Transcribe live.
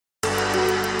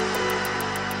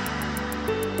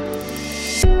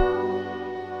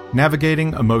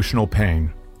Navigating Emotional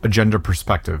Pain, a Gender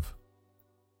Perspective.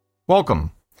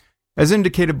 Welcome. As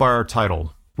indicated by our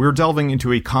title, we're delving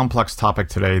into a complex topic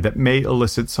today that may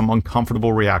elicit some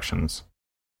uncomfortable reactions.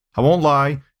 I won't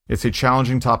lie, it's a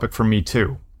challenging topic for me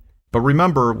too. But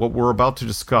remember, what we're about to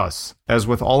discuss, as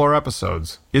with all our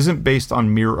episodes, isn't based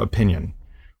on mere opinion.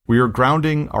 We are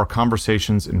grounding our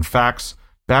conversations in facts,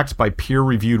 backed by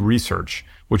peer-reviewed research,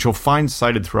 which you'll find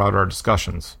cited throughout our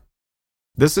discussions.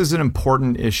 This is an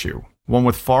important issue, one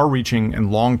with far-reaching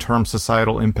and long-term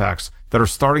societal impacts that are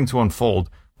starting to unfold,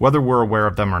 whether we're aware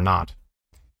of them or not.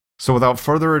 So without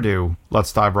further ado,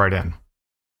 let's dive right in.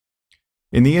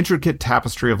 In the intricate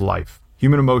tapestry of life,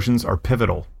 human emotions are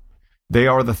pivotal. They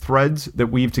are the threads that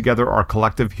weave together our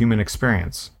collective human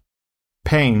experience.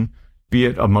 Pain, be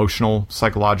it emotional,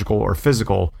 psychological, or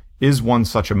physical, is one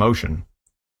such emotion.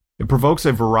 It provokes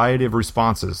a variety of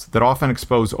responses that often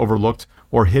expose overlooked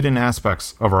or hidden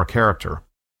aspects of our character.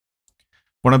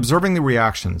 When observing the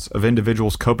reactions of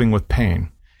individuals coping with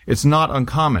pain, it's not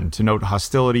uncommon to note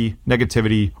hostility,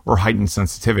 negativity, or heightened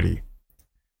sensitivity.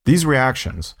 These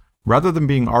reactions, rather than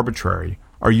being arbitrary,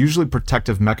 are usually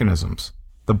protective mechanisms,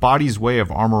 the body's way of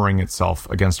armoring itself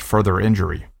against further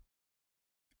injury.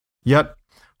 Yet,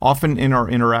 often in our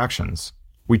interactions,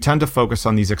 we tend to focus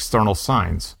on these external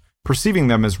signs, perceiving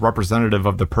them as representative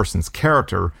of the person's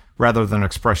character rather than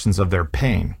expressions of their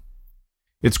pain.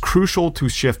 It's crucial to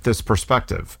shift this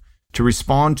perspective, to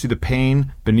respond to the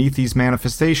pain beneath these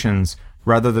manifestations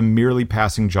rather than merely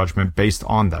passing judgment based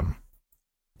on them.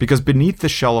 Because beneath the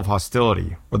shell of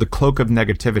hostility, or the cloak of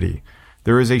negativity,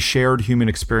 there is a shared human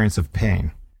experience of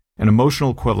pain, an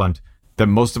emotional equivalent that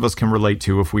most of us can relate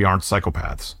to if we aren't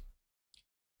psychopaths.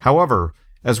 However,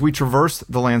 as we traverse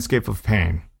the landscape of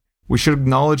pain, we should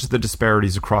acknowledge the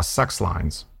disparities across sex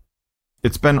lines.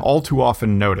 It's been all too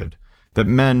often noted that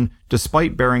men,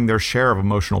 despite bearing their share of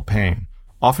emotional pain,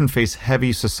 often face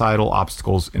heavy societal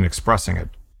obstacles in expressing it.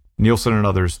 Nielsen and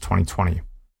others, 2020.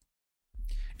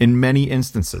 In many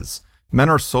instances, men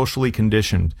are socially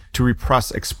conditioned to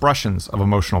repress expressions of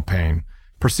emotional pain,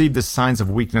 perceived as signs of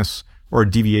weakness or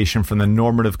a deviation from the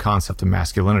normative concept of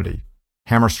masculinity.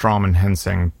 Hammerstrom and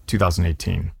Hensing,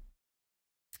 2018.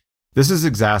 This is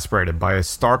exacerbated by a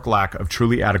stark lack of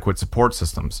truly adequate support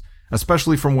systems,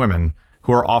 especially from women,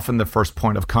 who are often the first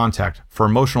point of contact for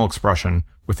emotional expression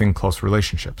within close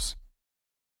relationships.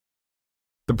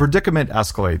 The predicament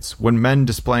escalates when men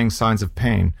displaying signs of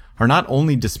pain are not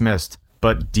only dismissed,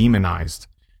 but demonized,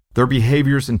 their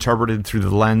behaviors interpreted through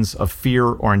the lens of fear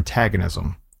or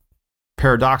antagonism.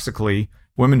 Paradoxically,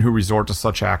 women who resort to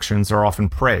such actions are often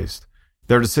praised,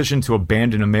 their decision to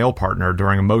abandon a male partner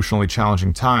during emotionally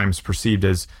challenging times perceived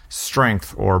as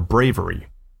strength or bravery.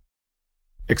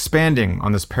 Expanding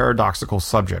on this paradoxical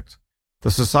subject,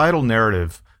 the societal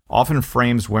narrative often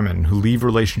frames women who leave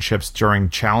relationships during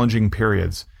challenging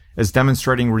periods as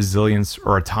demonstrating resilience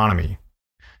or autonomy.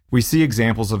 We see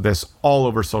examples of this all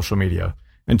over social media,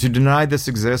 and to deny this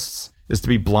exists is to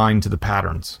be blind to the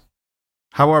patterns.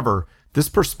 However, this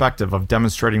perspective of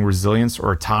demonstrating resilience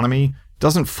or autonomy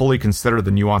doesn't fully consider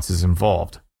the nuances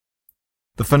involved.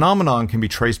 The phenomenon can be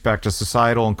traced back to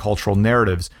societal and cultural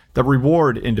narratives that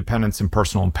reward independence and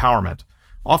personal empowerment,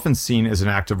 often seen as an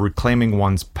act of reclaiming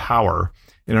one's power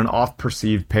in an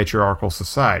oft-perceived patriarchal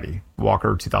society.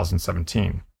 Walker,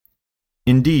 2017.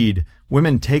 Indeed,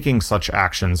 women taking such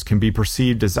actions can be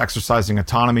perceived as exercising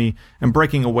autonomy and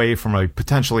breaking away from a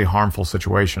potentially harmful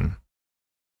situation.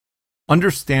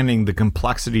 Understanding the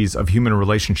complexities of human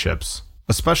relationships,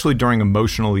 especially during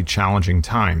emotionally challenging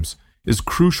times, is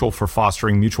crucial for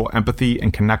fostering mutual empathy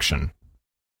and connection.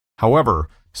 However,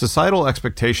 societal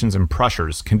expectations and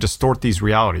pressures can distort these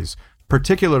realities,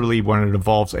 particularly when it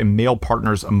involves a male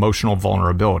partner's emotional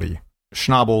vulnerability.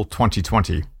 Schnabel,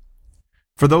 2020.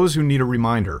 For those who need a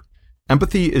reminder,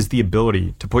 empathy is the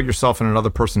ability to put yourself in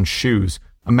another person's shoes,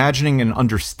 imagining and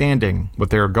understanding what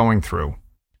they are going through,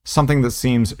 something that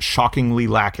seems shockingly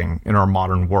lacking in our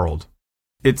modern world.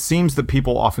 It seems that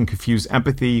people often confuse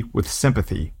empathy with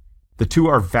sympathy. The two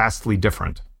are vastly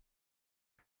different.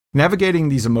 Navigating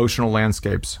these emotional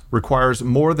landscapes requires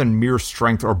more than mere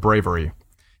strength or bravery.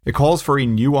 It calls for a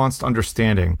nuanced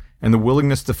understanding and the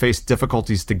willingness to face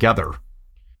difficulties together.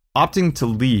 Opting to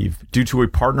leave due to a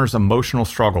partner's emotional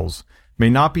struggles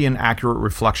may not be an accurate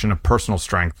reflection of personal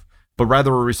strength, but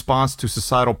rather a response to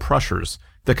societal pressures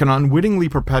that can unwittingly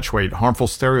perpetuate harmful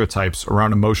stereotypes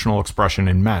around emotional expression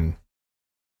in men.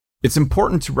 It's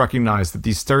important to recognize that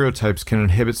these stereotypes can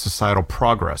inhibit societal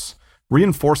progress,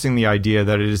 reinforcing the idea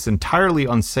that it is entirely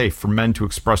unsafe for men to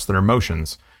express their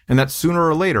emotions, and that sooner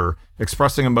or later,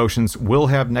 expressing emotions will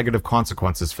have negative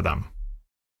consequences for them.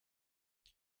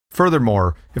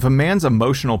 Furthermore, if a man's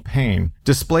emotional pain,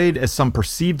 displayed as some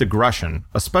perceived aggression,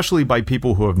 especially by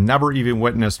people who have never even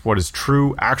witnessed what is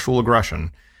true, actual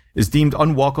aggression, is deemed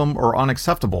unwelcome or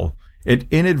unacceptable, it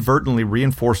inadvertently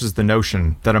reinforces the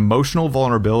notion that emotional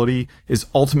vulnerability is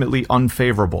ultimately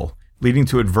unfavorable, leading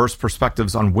to adverse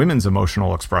perspectives on women's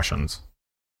emotional expressions.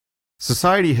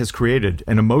 Society has created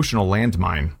an emotional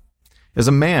landmine. As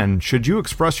a man, should you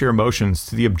express your emotions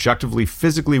to the objectively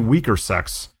physically weaker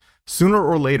sex, sooner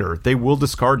or later they will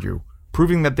discard you,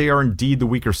 proving that they are indeed the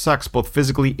weaker sex both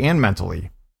physically and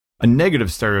mentally. A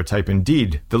negative stereotype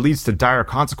indeed that leads to dire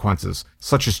consequences,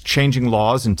 such as changing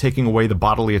laws and taking away the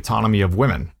bodily autonomy of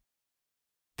women.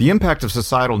 The impact of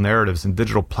societal narratives and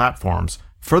digital platforms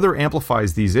further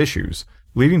amplifies these issues,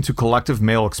 leading to collective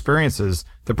male experiences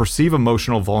that perceive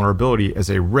emotional vulnerability as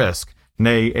a risk,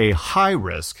 nay, a high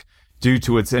risk, due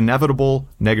to its inevitable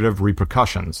negative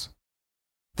repercussions.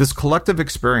 This collective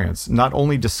experience not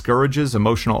only discourages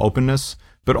emotional openness,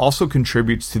 but also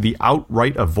contributes to the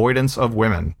outright avoidance of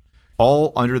women,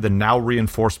 all under the now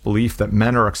reinforced belief that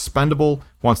men are expendable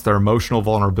once their emotional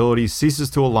vulnerability ceases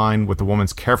to align with the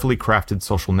woman's carefully crafted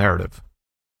social narrative.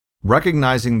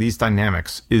 Recognizing these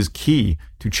dynamics is key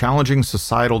to challenging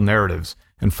societal narratives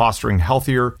and fostering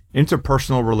healthier,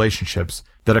 interpersonal relationships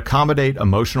that accommodate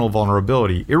emotional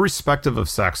vulnerability irrespective of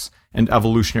sex and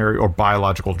evolutionary or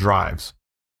biological drives.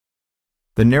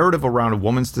 The narrative around a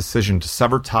woman's decision to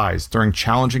sever ties during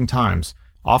challenging times,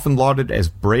 often lauded as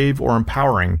brave or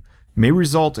empowering, may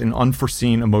result in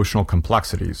unforeseen emotional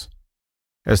complexities.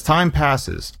 As time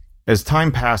passes,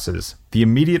 the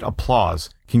immediate applause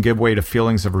can give way to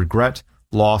feelings of regret,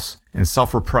 loss, and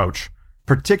self-reproach,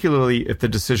 particularly if the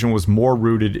decision was more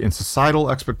rooted in societal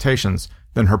expectations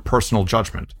than her personal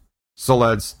judgment.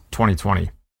 Zoleds, 2020.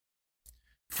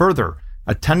 Further,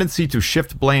 a tendency to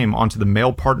shift blame onto the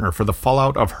male partner for the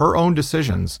fallout of her own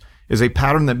decisions is a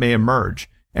pattern that may emerge,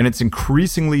 and it's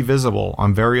increasingly visible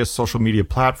on various social media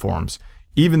platforms,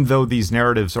 even though these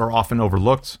narratives are often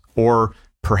overlooked or,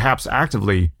 perhaps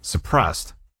actively,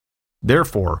 suppressed.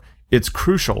 Therefore, it's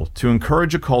crucial to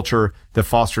encourage a culture that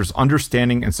fosters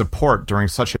understanding and support during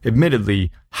such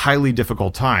admittedly highly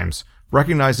difficult times,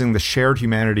 recognizing the shared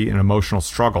humanity and emotional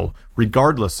struggle,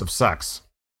 regardless of sex.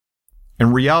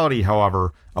 In reality,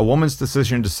 however, a woman's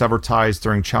decision to sever ties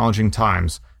during challenging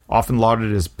times, often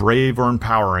lauded as brave or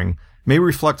empowering, may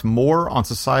reflect more on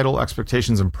societal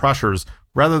expectations and pressures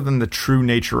rather than the true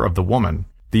nature of the woman,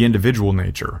 the individual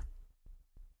nature.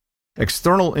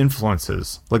 External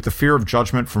influences, like the fear of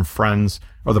judgment from friends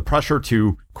or the pressure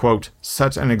to, quote,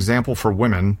 set an example for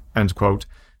women, end quote,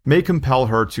 may compel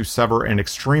her to sever an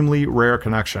extremely rare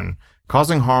connection,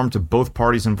 causing harm to both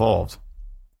parties involved.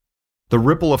 The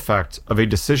ripple effect of a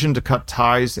decision to cut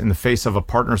ties in the face of a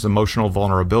partner's emotional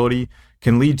vulnerability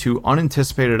can lead to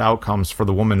unanticipated outcomes for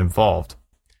the woman involved.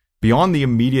 Beyond the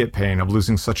immediate pain of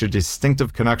losing such a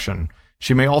distinctive connection,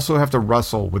 she may also have to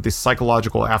wrestle with the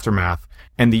psychological aftermath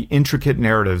and the intricate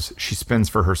narratives she spins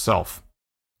for herself.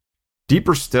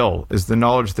 Deeper still is the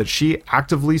knowledge that she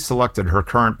actively selected her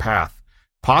current path,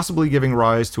 possibly giving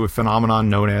rise to a phenomenon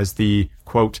known as the,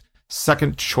 quote,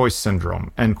 second choice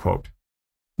syndrome, end quote.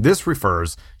 This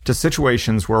refers to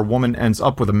situations where a woman ends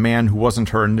up with a man who wasn't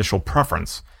her initial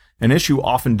preference, an issue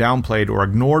often downplayed or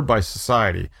ignored by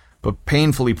society, but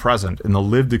painfully present in the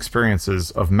lived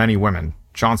experiences of many women.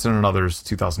 Johnson and others,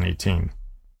 2018.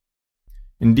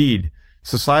 Indeed,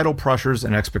 societal pressures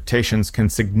and expectations can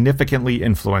significantly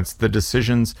influence the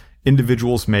decisions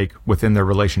individuals make within their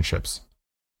relationships.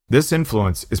 This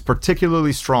influence is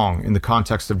particularly strong in the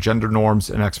context of gender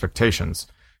norms and expectations,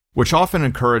 which often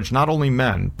encourage not only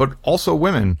men, but also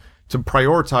women to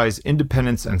prioritize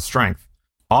independence and strength,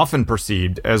 often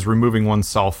perceived as removing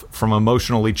oneself from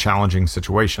emotionally challenging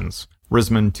situations.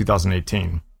 Risman,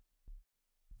 2018.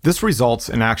 This results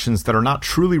in actions that are not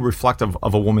truly reflective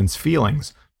of a woman's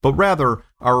feelings, but rather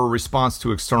are a response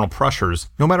to external pressures,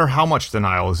 no matter how much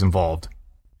denial is involved.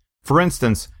 For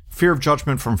instance, fear of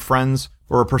judgment from friends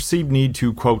or a perceived need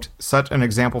to, quote, set an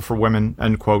example for women,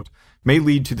 end quote, may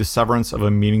lead to the severance of a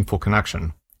meaningful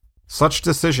connection. Such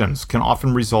decisions can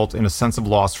often result in a sense of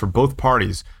loss for both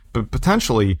parties, but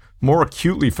potentially more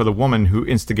acutely for the woman who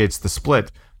instigates the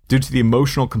split due to the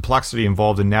emotional complexity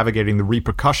involved in navigating the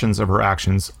repercussions of her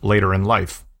actions later in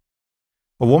life.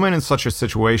 A woman in such a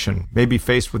situation may be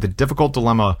faced with the difficult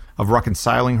dilemma of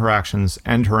reconciling her actions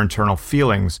and her internal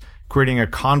feelings, creating a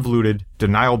convoluted,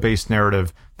 denial-based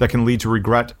narrative that can lead to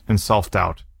regret and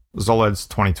self-doubt. Zoleds,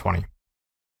 2020.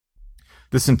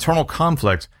 This internal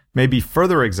conflict may be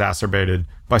further exacerbated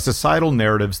by societal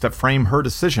narratives that frame her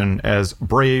decision as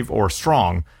brave or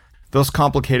strong, thus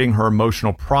complicating her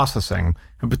emotional processing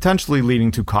and potentially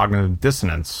leading to cognitive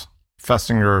dissonance.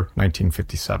 Festinger,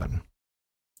 1957.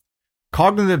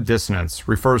 Cognitive dissonance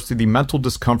refers to the mental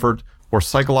discomfort or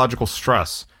psychological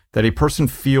stress that a person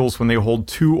feels when they hold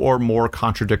two or more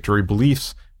contradictory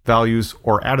beliefs, values,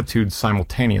 or attitudes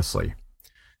simultaneously.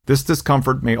 This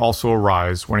discomfort may also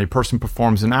arise when a person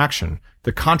performs an action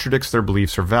that contradicts their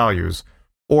beliefs or values,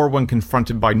 or when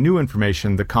confronted by new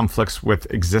information that conflicts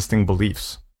with existing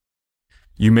beliefs.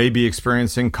 You may be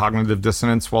experiencing cognitive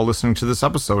dissonance while listening to this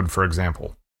episode, for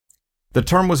example. The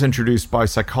term was introduced by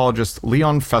psychologist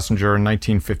Leon Festinger in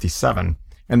 1957,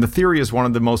 and the theory is one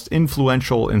of the most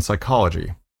influential in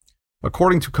psychology.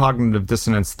 According to cognitive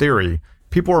dissonance theory,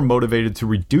 people are motivated to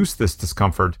reduce this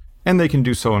discomfort, and they can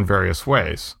do so in various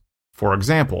ways. For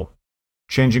example,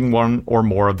 changing one or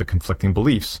more of the conflicting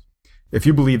beliefs. If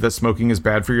you believe that smoking is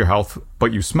bad for your health,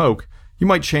 but you smoke, you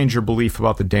might change your belief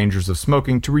about the dangers of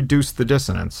smoking to reduce the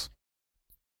dissonance.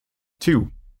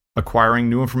 2. Acquiring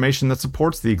new information that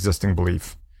supports the existing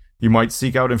belief. You might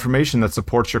seek out information that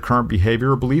supports your current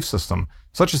behavior or belief system,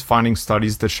 such as finding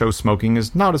studies that show smoking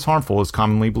is not as harmful as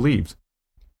commonly believed.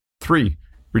 3.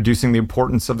 Reducing the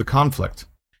importance of the conflict.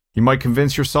 You might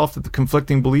convince yourself that the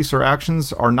conflicting beliefs or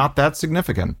actions are not that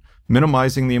significant,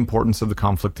 minimizing the importance of the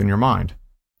conflict in your mind.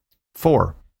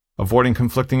 4. Avoiding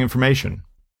conflicting information.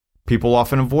 People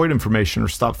often avoid information or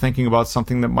stop thinking about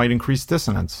something that might increase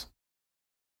dissonance.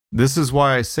 This is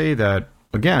why I say that,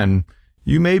 again,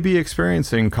 you may be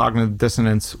experiencing cognitive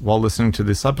dissonance while listening to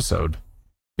this episode.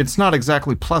 It's not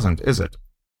exactly pleasant, is it?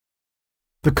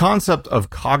 The concept of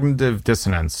cognitive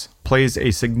dissonance plays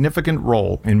a significant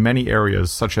role in many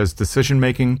areas such as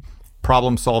decision-making,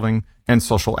 problem-solving, and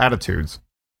social attitudes.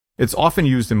 It's often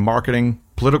used in marketing,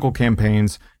 political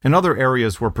campaigns, and other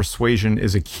areas where persuasion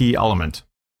is a key element.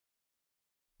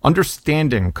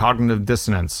 Understanding cognitive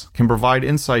dissonance can provide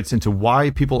insights into why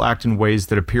people act in ways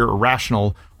that appear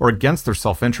irrational or against their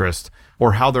self-interest,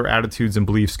 or how their attitudes and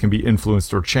beliefs can be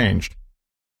influenced or changed.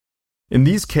 In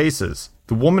these cases,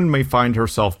 the woman may find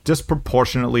herself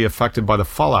disproportionately affected by the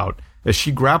fallout as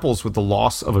she grapples with the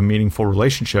loss of a meaningful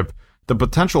relationship, the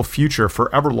potential future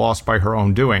forever lost by her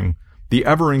own doing, the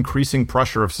ever-increasing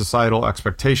pressure of societal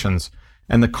expectations,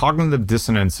 and the cognitive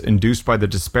dissonance induced by the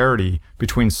disparity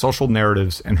between social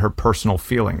narratives and her personal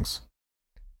feelings.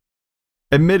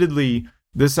 Admittedly,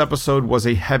 this episode was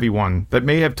a heavy one that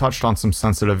may have touched on some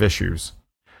sensitive issues.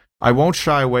 I won't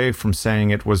shy away from saying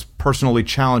it was personally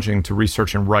challenging to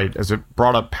research and write as it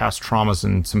brought up past traumas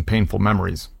and some painful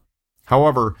memories.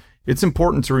 However, it's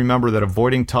important to remember that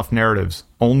avoiding tough narratives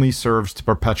only serves to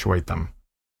perpetuate them.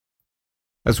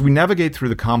 As we navigate through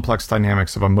the complex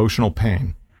dynamics of emotional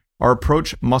pain, our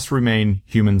approach must remain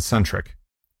human-centric.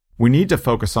 We need to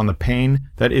focus on the pain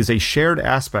that is a shared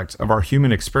aspect of our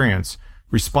human experience,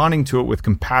 responding to it with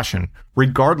compassion,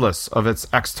 regardless of its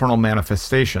external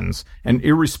manifestations and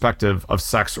irrespective of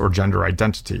sex or gender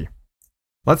identity.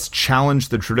 Let's challenge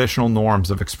the traditional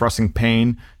norms of expressing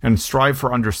pain and strive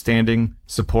for understanding,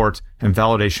 support, and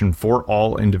validation for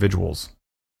all individuals.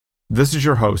 This is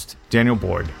your host, Daniel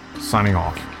Boyd, signing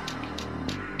off.